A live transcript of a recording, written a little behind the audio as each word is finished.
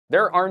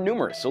There are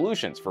numerous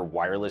solutions for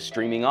wireless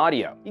streaming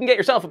audio. You can get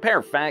yourself a pair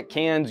of fat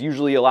cans,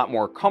 usually a lot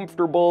more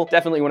comfortable.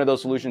 Definitely one of those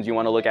solutions you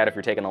want to look at if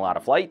you're taking a lot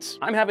of flights.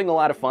 I'm having a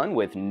lot of fun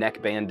with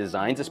neckband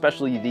designs,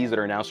 especially these that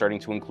are now starting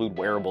to include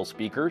wearable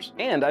speakers.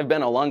 And I've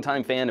been a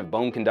longtime fan of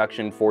bone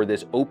conduction for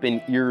this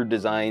open ear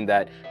design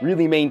that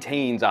really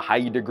maintains a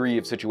high degree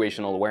of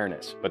situational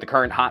awareness. But the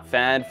current hot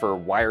fad for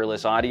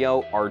wireless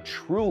audio are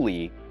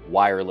truly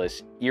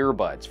wireless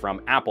earbuds.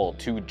 From Apple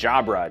to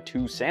Jabra to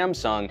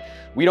Samsung,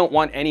 we don't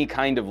want any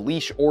kind of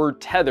leash or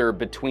tether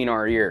between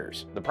our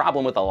ears. The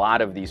problem with a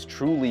lot of these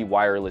truly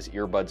wireless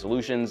earbud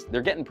solutions,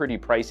 they're getting pretty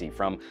pricey,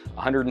 from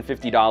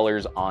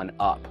 $150 on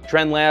up.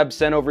 TRNDlabs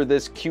sent over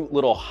this cute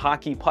little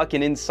hockey puck,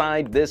 and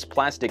inside this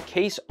plastic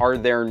case are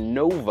their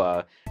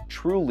Nova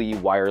truly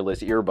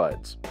wireless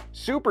earbuds.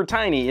 Super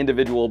tiny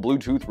individual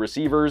Bluetooth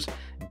receivers,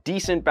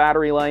 decent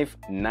battery life,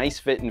 nice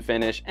fit and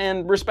finish,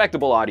 and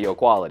respectable audio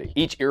quality.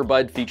 Each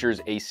earbud features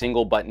a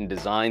single button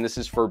design. This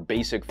is for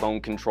basic phone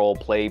control,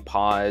 play,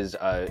 pause,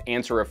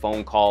 answer a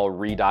phone call,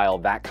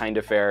 redial, that kind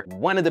of fare.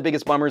 One of the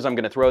biggest bummers I'm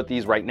gonna throw at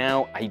these right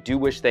now, I do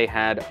wish they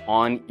had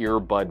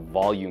on-earbud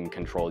volume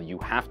control. You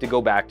have to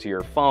go back to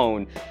your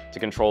phone to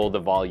control the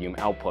volume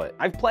output.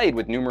 I've played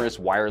with numerous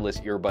wireless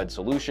earbud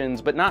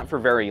solutions, but not for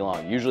very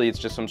long. Usually it's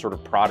just some sort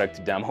of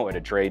product demo at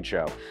a trade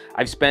show.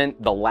 I've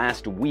spent the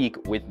last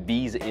week with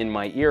these in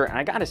my ear, and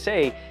I gotta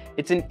say,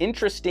 it's an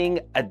interesting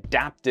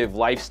adaptive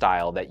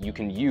lifestyle that you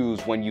can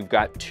use when you've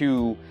got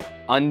two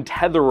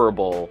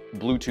untetherable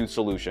Bluetooth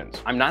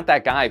solutions. I'm not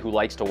that guy who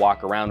likes to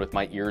walk around with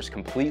my ears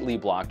completely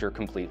blocked or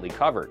completely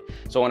covered.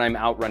 So when I'm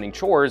out running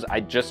chores, I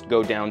just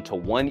go down to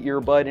one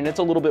earbud, and it's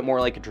a little bit more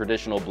like a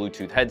traditional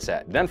Bluetooth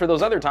headset. Then for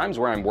those other times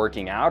where I'm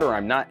working out or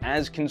I'm not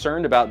as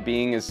concerned about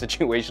being as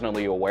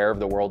situationally aware of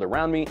the world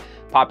around me,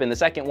 pop in the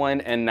second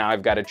one, and now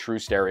I've got a true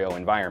stereo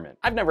environment.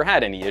 I've never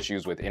had any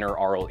issues with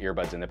intraoral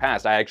earbuds in the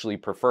past. I actually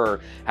prefer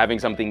having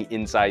something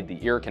inside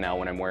the ear canal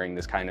when I'm wearing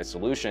this kind of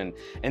solution,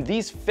 and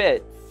these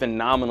fit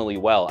phenomenally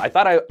well. I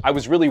thought I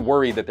was really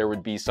worried that there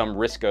would be some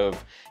risk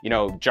of,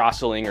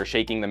 jostling or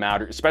shaking them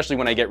out, especially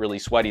when I get really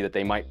sweaty, that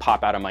they might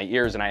pop out of my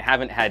ears, and I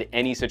haven't had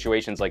any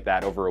situations like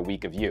that over a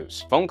week of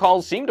use. Phone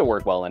calls seem to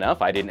work well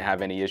enough. I didn't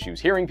have any issues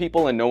hearing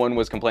people, and no one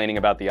was complaining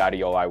about the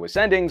audio I was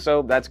sending,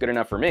 so that's good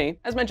enough for me.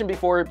 As mentioned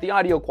before, the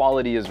audio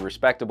quality is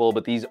respectable,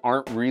 but these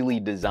aren't really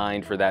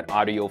designed for that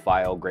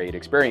audiophile grade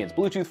experience.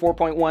 Bluetooth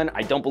 4.1,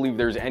 I don't believe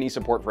there's any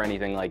support for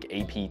anything like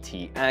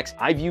aptX.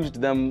 I've used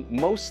them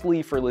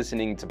mostly for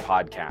listening to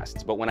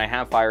podcasts, but when I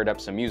have fired up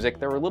some music,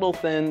 they're a little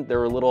thin,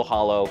 they're a little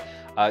hollow.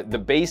 The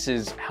bass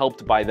is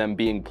helped by them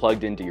being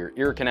plugged into your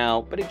ear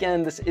canal, but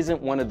again, this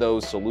isn't one of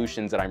those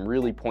solutions that I'm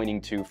really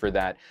pointing to for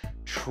that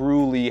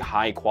truly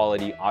high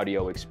quality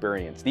audio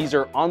experience. These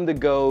are on the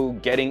go,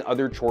 getting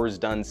other chores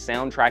done,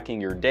 soundtracking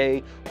your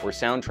day, or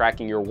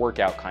soundtracking your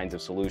workout kinds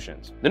of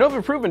solutions. The Nova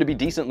have proven to be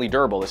decently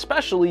durable,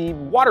 especially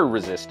water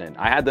resistant.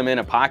 I had them in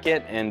a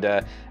pocket, and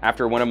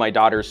after one of my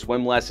daughter's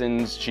swim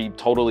lessons, she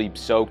totally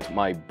soaked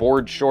my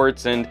board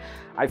shorts, and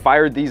I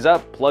fired these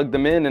up, plugged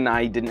them in, and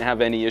I didn't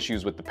have any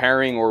issues with the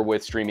pairing or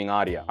with streaming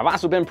audio. I've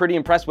also been pretty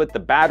impressed with the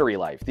battery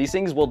life. These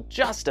things will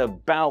just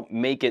about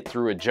make it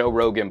through a Joe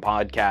Rogan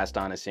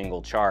podcast on a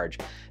single charge.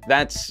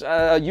 That's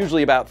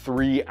usually about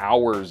 3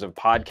 hours of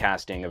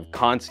podcasting, of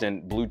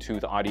constant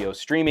Bluetooth audio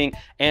streaming,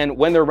 and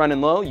when they're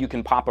running low, you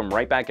can pop them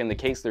right back in the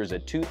case. There's a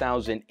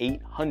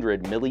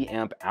 2,800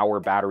 milliamp hour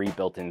battery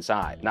built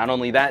inside. Not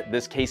only that,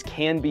 this case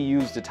can be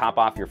used to top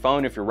off your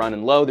phone if you're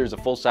running low. There's a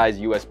full-size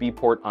USB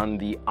port on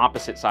the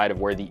opposite side of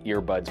where the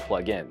earbuds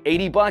plug in.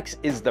 $80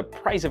 is the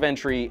price of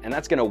entry, and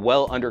that's gonna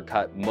well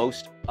undercut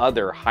most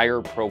other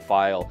higher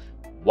profile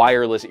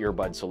wireless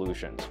earbud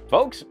solutions.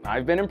 Folks,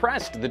 I've been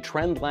impressed. The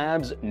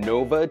TRNDlabs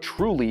Nova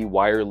truly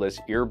wireless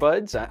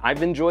earbuds.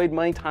 I've enjoyed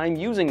my time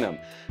using them.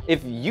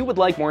 If you would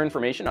like more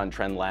information on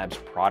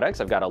TRNDlabs products,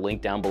 I've got a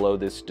link down below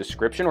this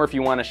description, or if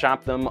you want to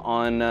shop them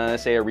on,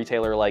 say, a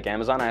retailer like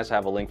Amazon, I also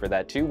have a link for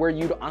that too, where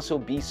you'd also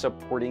be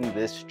supporting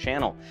this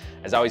channel.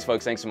 As always,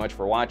 folks, thanks so much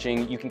for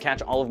watching. You can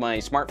catch all of my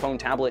smartphone,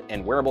 tablet,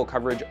 and wearable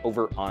coverage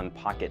over on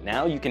Pocket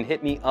Now. You can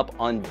hit me up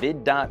on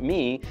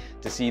vid.me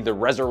to see the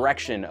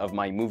resurrection of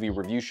my movie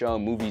review show,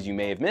 movies you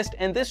may have missed,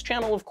 and this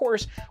channel, of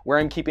course, where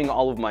I'm keeping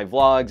all of my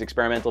vlogs,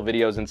 experimental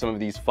videos, and some of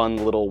these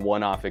fun little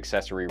one-off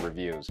accessory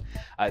reviews.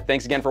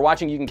 Thanks again for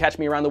watching. You can catch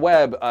me around the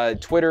web,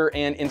 Twitter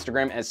and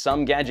Instagram as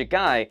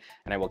SomeGadgetGuy,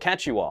 and I will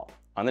catch you all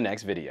on the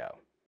next video.